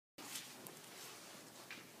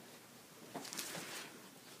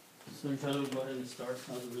So inshallah we'll go ahead and start.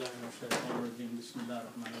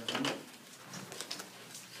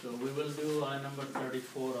 So we will do ayah number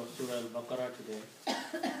 34 of Surah Al-Baqarah today.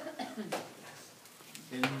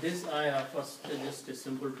 In this ayah, first just a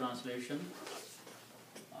simple translation.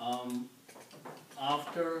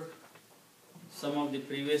 After some of the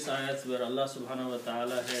previous ayats where Allah subhanahu wa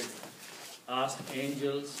ta'ala had asked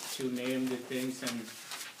angels to name the things and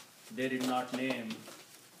they did not name,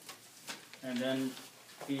 and then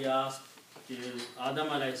he asked Adam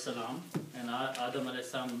alayhi salam, and Adam alayhi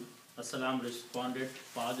salam responded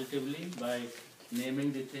positively by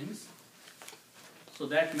naming the things. So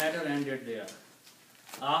that matter ended there.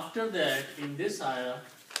 After that, in this ayah,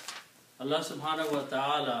 Allah subhanahu wa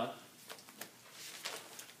ta'ala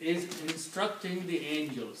is instructing the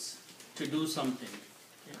angels to do something.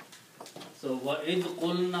 So وَإِذْ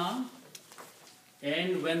قُلْنَا,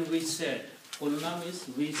 and when we said, qulna means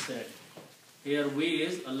we said. Here we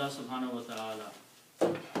is Allah subhanahu wa ta'ala.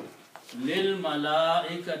 Lil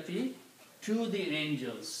malaikati, to the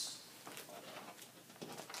angels.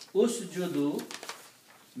 Usjudu,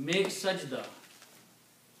 make sajda.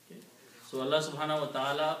 So Allah subhanahu wa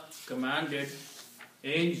ta'ala commanded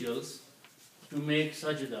angels to make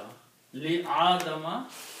sajda. Li Adama,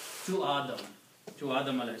 to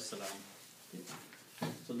Adam alayhi salam.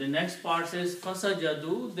 So the next part says,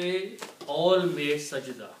 Fasajadu, they all made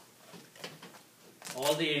sajda.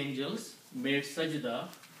 All the angels made sajda.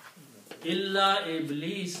 Illa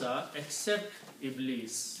Iblisa, except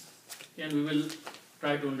Iblis. And we will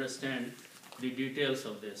try to understand the details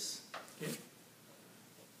of this. Okay.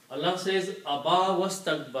 Allah says, Abba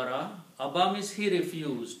wastakbara. Abba means he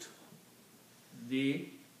refused. The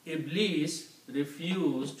Iblis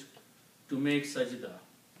refused to make sajda.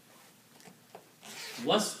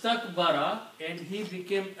 Wastakbara, and he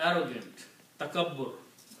became arrogant. Takabbur.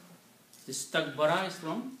 Istakbara is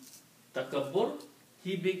from takabbur.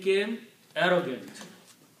 He became arrogant.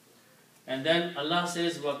 And then Allah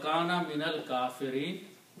says, Wakana minal kafirin,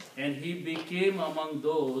 and he became among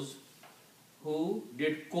those who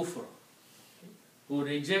did kufr, who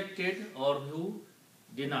rejected or who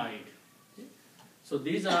denied. So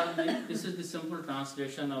this is the simple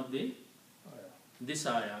translation of this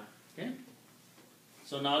ayah. Okay?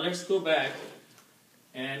 So now let's go back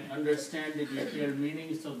and understand the detailed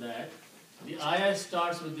meanings of that. The ayah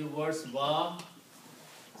starts with the words wa,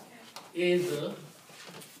 is,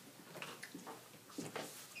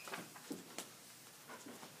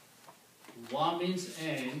 wa means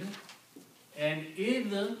and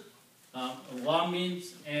is, wa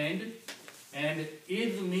means and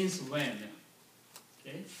is means when.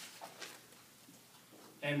 Okay?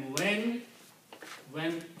 And when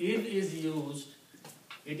is used,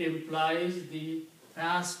 it implies the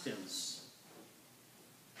past tense.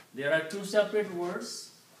 There are two separate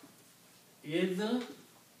words, is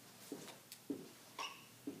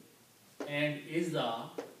and iza.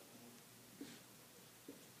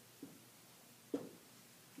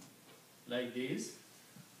 Like this.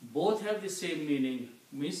 Both have the same meaning,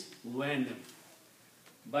 means when.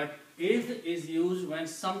 But is used when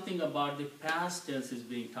something about the past tense is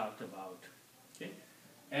being talked about. Okay?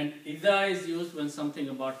 And iza is used when something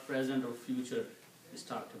about present or future is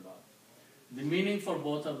talked about. The meaning for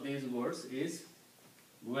both of these words is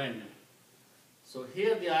when. So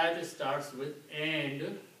here the ayat starts with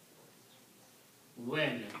and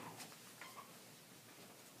when.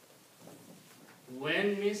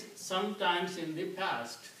 When means sometimes in the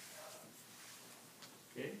past.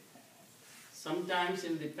 Okay? Sometimes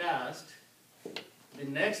in the past. The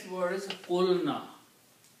next word is qulna.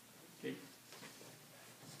 Okay?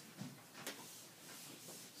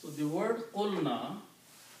 So the word qulna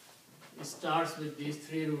starts with these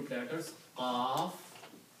three root letters, qaf,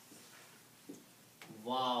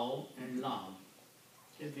 waw, and lam.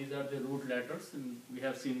 Okay, these are the root letters, and we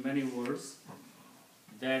have seen many words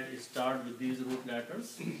that start with these root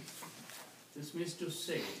letters. This means to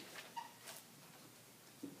say.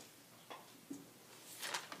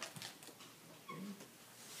 Okay.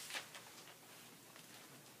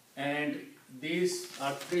 And these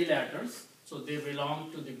are three letters, so they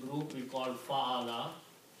belong to the group we call fa'ala.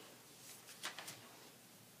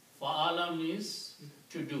 Fa'ala means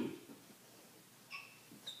to do.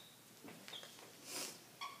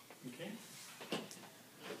 Okay?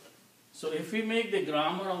 So if we make the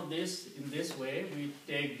grammar of this in this way, we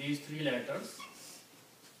take these three letters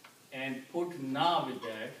and put na with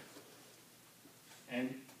that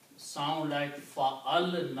and sound like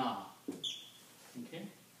fa'alna. Okay?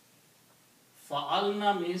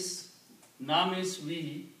 Fa'alna means, na means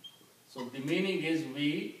we, so the meaning is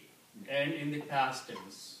we, and in the past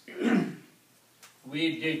tense.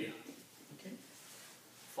 We did.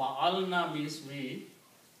 Fa'alna means we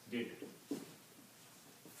did.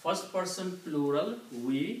 First person plural,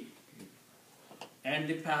 we, and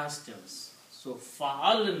the past tense. So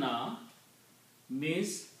fa'alna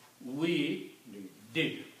means we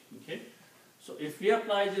did. Okay. So if we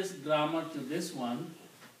apply this grammar to this one,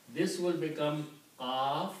 this will become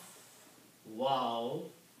qaf, waw,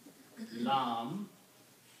 lam,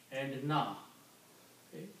 and na.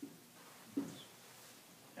 Okay.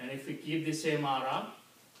 And if we keep the same ara,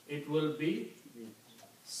 it will be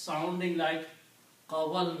sounding like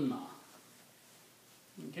qawalna.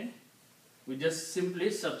 Okay. We just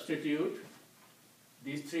simply substitute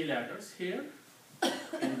these three letters here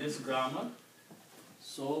in this grammar.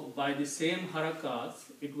 So by the same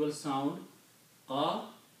harakats, it will sound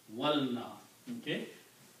qawalna. Okay.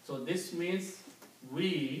 So this means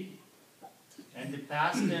we, and the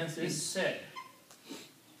past tense is said.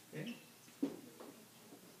 Okay.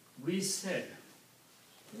 We said.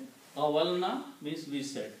 Okay. Qawalna means we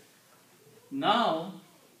said. Now,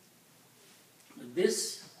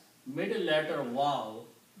 this middle letter waw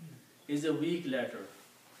is a weak letter,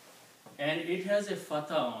 and it has a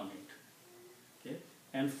fatha on it. Okay?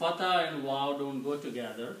 And fatha and waw don't go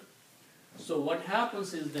together. So what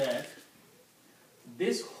happens is that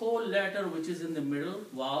this whole letter which is in the middle,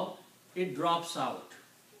 waw, it drops out.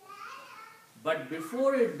 But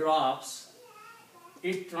before it drops,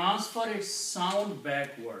 it transfers its sound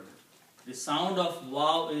backward. The sound of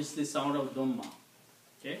waw is the sound of dhamma.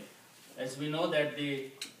 Okay? As we know that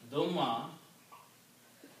the dhamma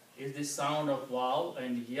is the sound of waw,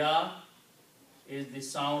 and ya is the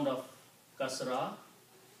sound of kasra,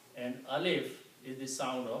 and alif is the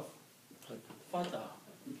sound of fatha.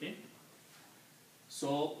 Okay?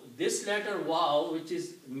 So this letter waw, which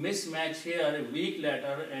is mismatched here, a weak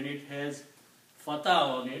letter, and it has fatha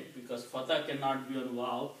on it, because fatha cannot be on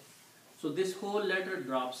waw. So this whole letter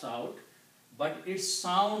drops out, but its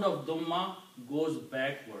sound of dhamma goes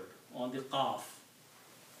backward on the qaf.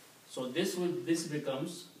 So this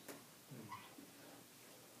becomes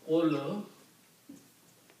qul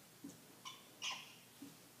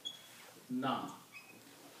na.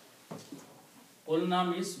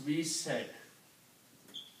 Qulna means we said.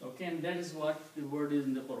 Okay, and that is what the word is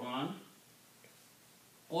in the Quran.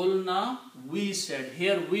 Qulna, we said.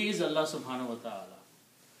 Here we is Allah subhanahu wa ta'ala.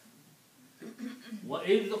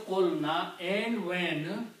 وَإِذْ قُلْنَا, and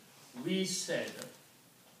when we said.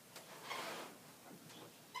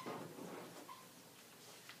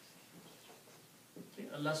 Okay,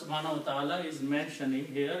 Allah subhanahu wa ta'ala is mentioning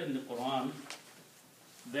here in the Quran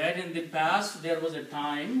that in the past there was a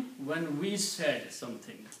time when we said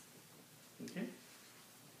something. Okay?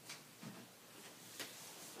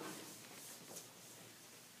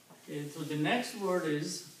 Okay, so the next word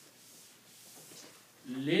is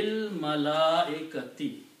lil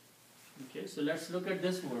malaikati. Okay, so let's look at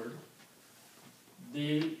this word.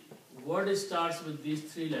 The word starts with these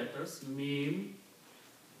three letters, mim,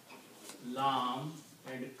 lam,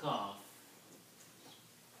 and kaf.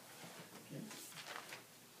 Okay.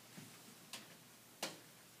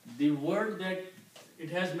 The word that, it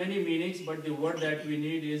has many meanings, but the word that we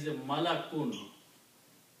need is malakun.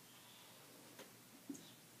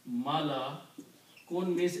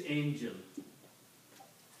 Malakun means angel.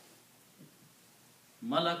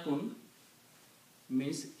 Malakun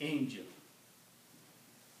means angel,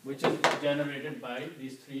 which is generated by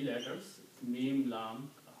these three letters, mim, lam,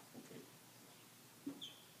 kaf. Okay.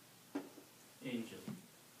 Angel.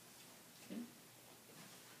 Okay.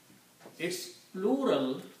 Its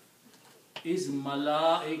plural is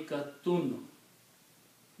malaikatun,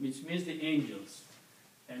 which means the angels.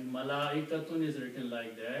 And malaikatun is written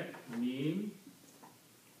like that, mim,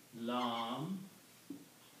 lam,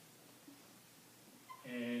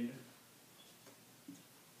 and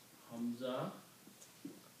hamza,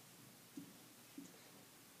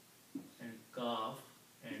 and kaf,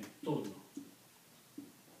 and tun.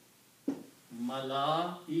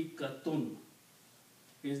 Malaikatun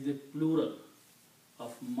is the plural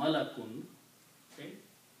of malakun. Okay.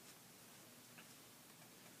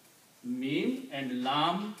 Mim and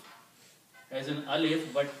lam has an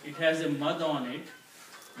alif, but it has a mad on it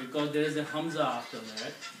because there is a hamza after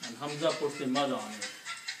that, and hamza puts the mad on it.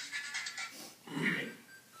 Okay.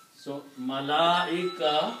 So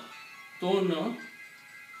malaika tun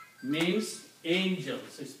means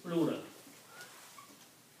angels, it's plural.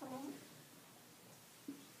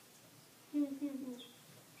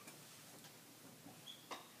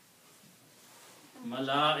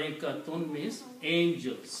 Malaikatun means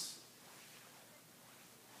angels.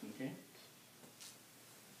 Okay.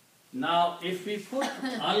 Now, if we put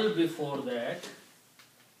al before that,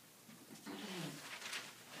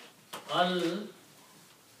 al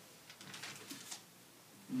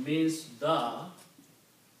means the,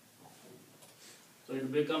 so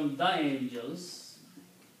it becomes the angels.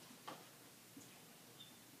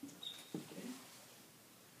 Okay.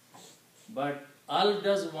 But al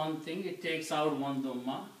does one thing, it takes out one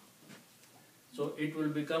dhamma, so it will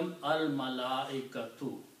become al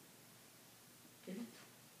malaikatu. Okay.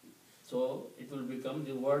 So it will become,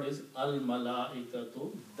 the word is al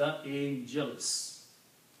malaikatu, the angels.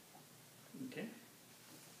 Okay.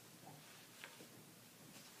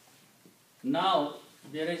 Now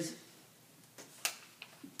there is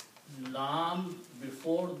lam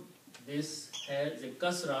before this has a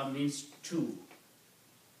kasra, means two.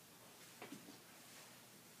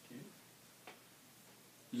 Okay.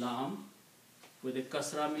 Lam with a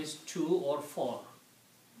kasra means two or four.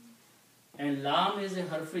 And lam is a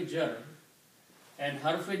harf-e-jar, and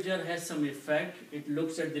harf-e-jar has some effect. It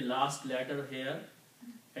looks at the last letter here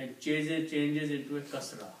and changes into a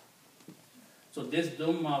kasra. So this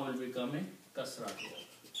dhamma will become a kasra here.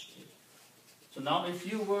 So now if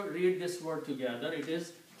you read this word together, it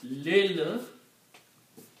is lil.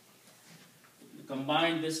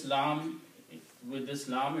 Combine this lam with this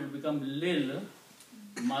lam, it will become lil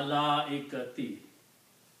malaikati,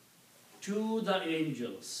 to the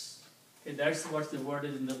angels. Okay, that's what the word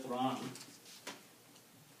is in the Quran.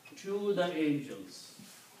 To the angels.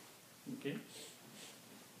 Okay.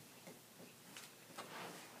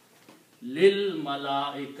 Lil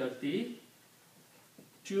malaikati,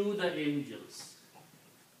 to the angels.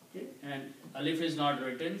 Okay. And alif is not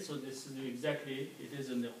written, so this is exactly, it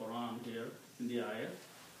is in the Quran here, in the ayah.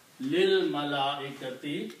 Lil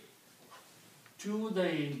malaikati, to the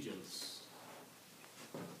angels.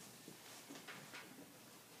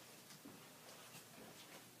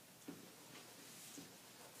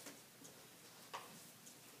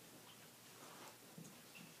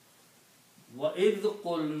 وَإِذْ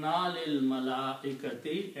قُلْنَا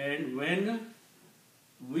لِلْمَلَائِكَةِ, and when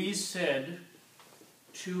we said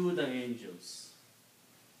to the angels.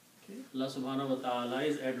 Okay. Allah subhanahu wa ta'ala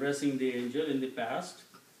is addressing the angel in the past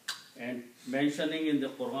and mentioning in the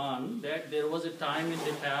Quran that there was a time in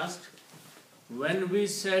the past when we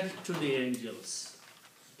said to the angels.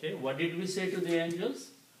 Okay. What did we say to the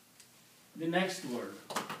angels? The next word.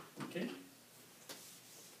 Okay.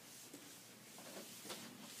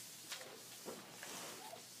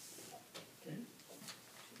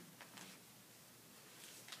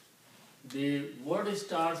 The word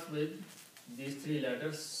starts with these three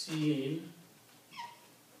letters, Sin,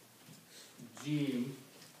 Jim,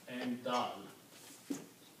 and Dal.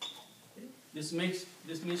 Okay. This means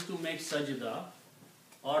to make sajda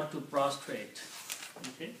or to prostrate.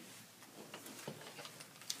 Okay.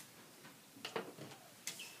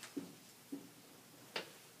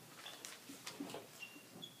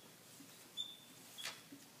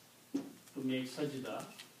 To make sajda,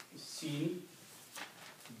 Sin,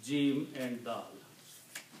 Jim, and Dal.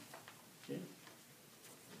 Okay.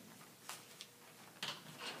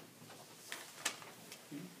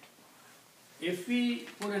 If we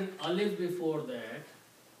put an alif before that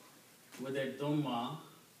with a dhamma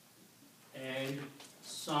and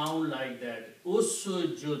sound like that,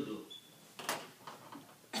 usjud,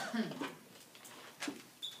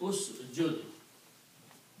 usjud.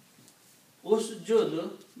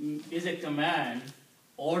 Usjud is a command,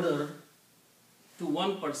 order to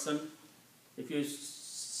one person. If you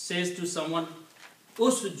says to someone,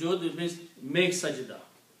 usjud, it means make sajda.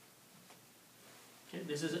 Okay,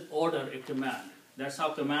 this is an order, a command. That's how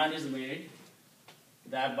command is made,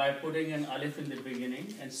 that by putting an alif in the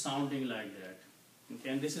beginning and sounding like that. Okay,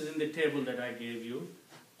 and this is in the table that I gave you.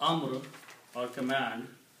 Amr, or command.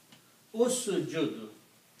 Usjud.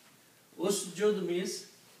 Usjud means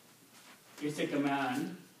it's a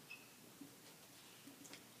command,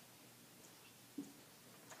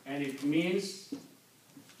 and it means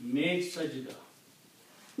make sajda.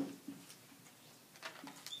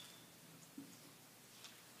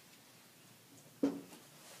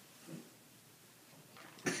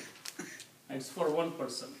 It's for one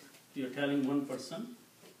person. You're telling one person,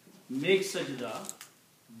 make sajda,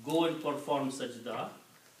 go and perform sajda,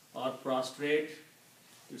 or prostrate,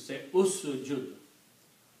 you say usjud.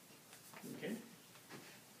 Okay?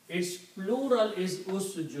 Its plural is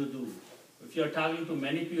usjudu. If you're talking to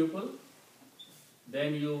many people,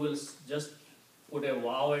 then you will just put a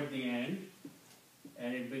waw at the end,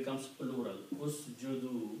 and it becomes plural.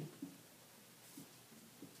 Usjudu.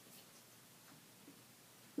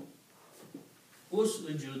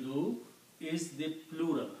 Usjudu is the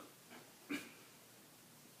plural.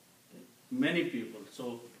 Many people.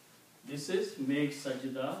 So this is make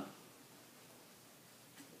sajda.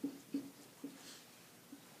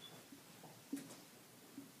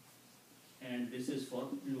 and this is for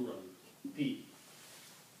plural, P.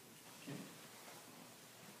 Okay.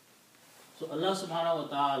 So Allah subhanahu wa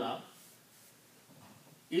ta'ala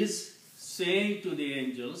is saying to the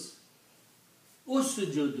angels,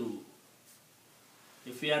 Usjudu.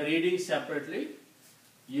 If we are reading separately,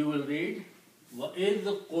 you will read,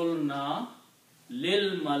 وَإِذْ قُلْنَا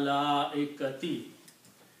لِلْمَلَائِكَةِ.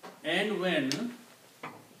 And when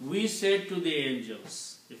we said to the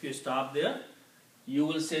angels, if you stop there, you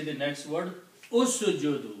will say the next word,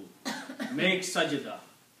 Usjudu, make sajda.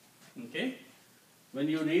 Okay? When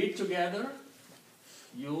you read together,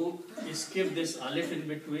 you skip this alif in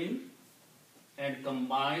between and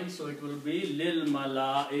combine, so it will be lil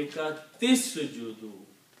malaikati sujudu.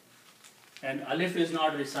 And alif is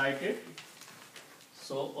not recited.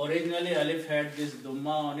 So originally alif had this dhamma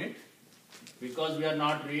on it. Because we are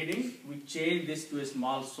not reading, we change this to a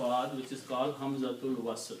small swad, which is called hamzatul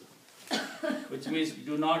wasl, which means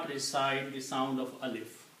do not recite the sound of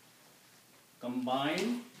alif.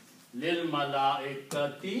 Combine lil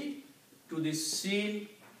malaikati to the sin,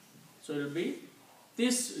 so it will be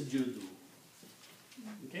tisjudu.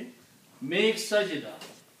 Okay? Make sajda.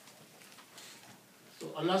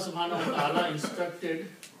 So Allah subhanahu wa ta'ala instructed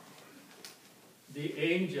the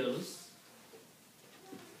angels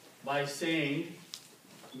by saying,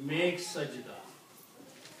 make sajda.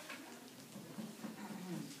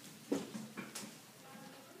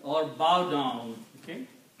 Or bow down, okay?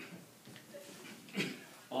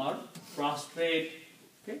 Or prostrate,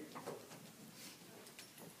 okay?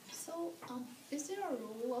 So, is there a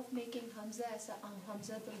rule of making Hamza as a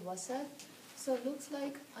Hamzatul Wasat? So it looks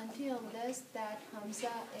like until unless that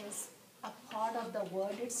Hamza is a part of the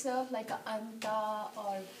word itself, like a anta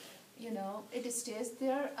or, you know, it stays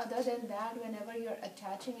there. Other than that, whenever you're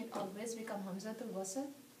attaching it, always become Hamzatul Wasat?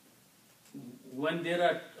 When there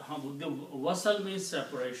are, the wasal means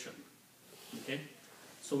separation, okay?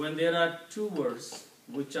 So when there are two words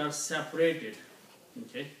which are separated,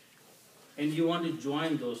 okay, and you want to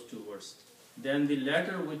join those two words, then the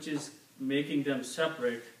letter which is making them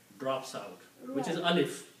separate drops out, which is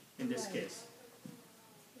alif in this case.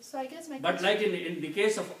 So I guess my But like in the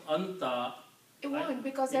case of anta, it won't,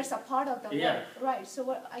 because there's a part of the word. Right. So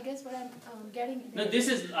what I guess what I'm getting. Now this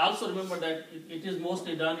is also, remember that it is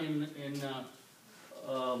mostly done in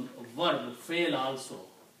verb, fail also.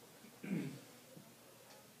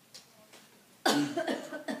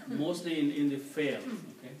 Mostly in the fail.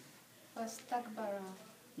 Okay. Astakbara.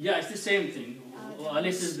 Yeah, it's the same thing.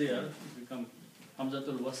 Alif is there, become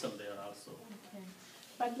Hamzatul Wasl there also. Okay.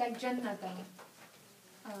 But like Jannata.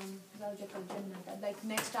 Like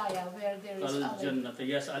next ayah where there is alif.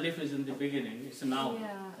 Yes, alif is in the beginning. It's a noun.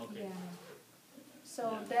 Yeah, okay. Yeah.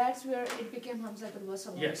 So that's where it became Hamzatul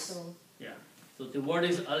Wasl. Yes. Also. Yeah. So the word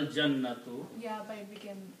is al-jannatu. Yeah, but it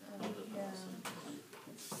became. Yeah.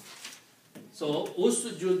 So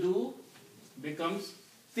usjudu becomes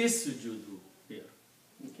tisjudu here.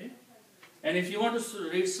 Okay. And if you want to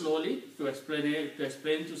read slowly to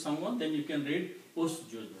explain to someone, then you can read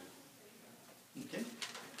usjudu. Okay.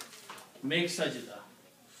 Make sajda.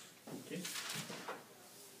 Okay.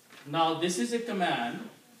 Now this is a command.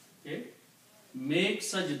 Okay. Make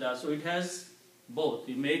sajda. So it has both.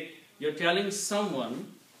 You're telling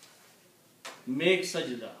someone, make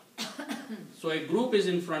sajda. So a group is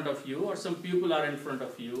in front of you, or some people are in front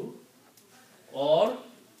of you, or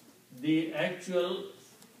the actual,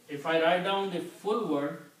 if I write down the full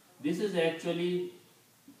word, this is actually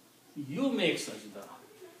you make sajda.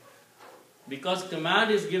 Because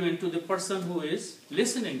command is given to the person who is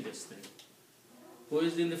listening this thing, who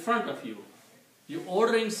is in the front of you. You're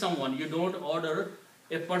ordering someone, you don't order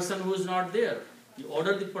a person who is not there. You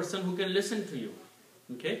order the person who can listen to you.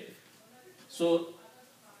 Okay? So,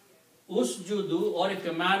 usjudu, or a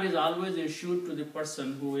command, is always issued to the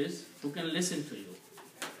person who can listen to you.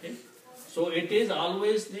 Okay? So it is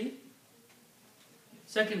always the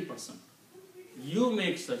second person. You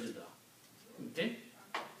make sajda. Okay?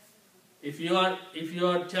 If you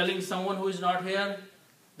are telling someone who is not here,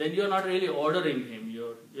 then you are not really ordering him.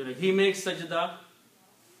 He makes sajda,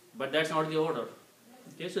 but that's not the order.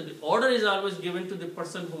 Okay? So the order is always given to the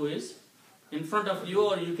person who is in front of you,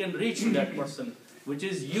 or you can reach that person, which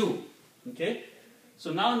is you. Okay?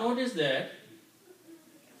 So now notice that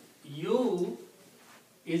you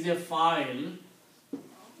is a file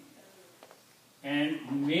and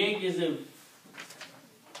make is a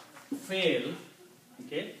fail.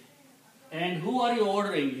 Okay? And who are you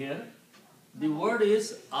ordering here? The word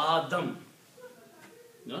is Adam.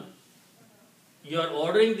 No? You are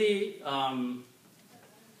ordering the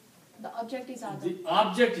object is Adam. The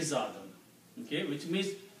object is Adam. Okay? Which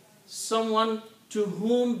means someone to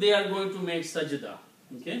whom they are going to make sajda.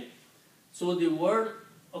 Okay, so the word,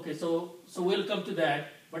 okay, so we'll come to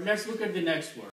that, but let's look at the next word.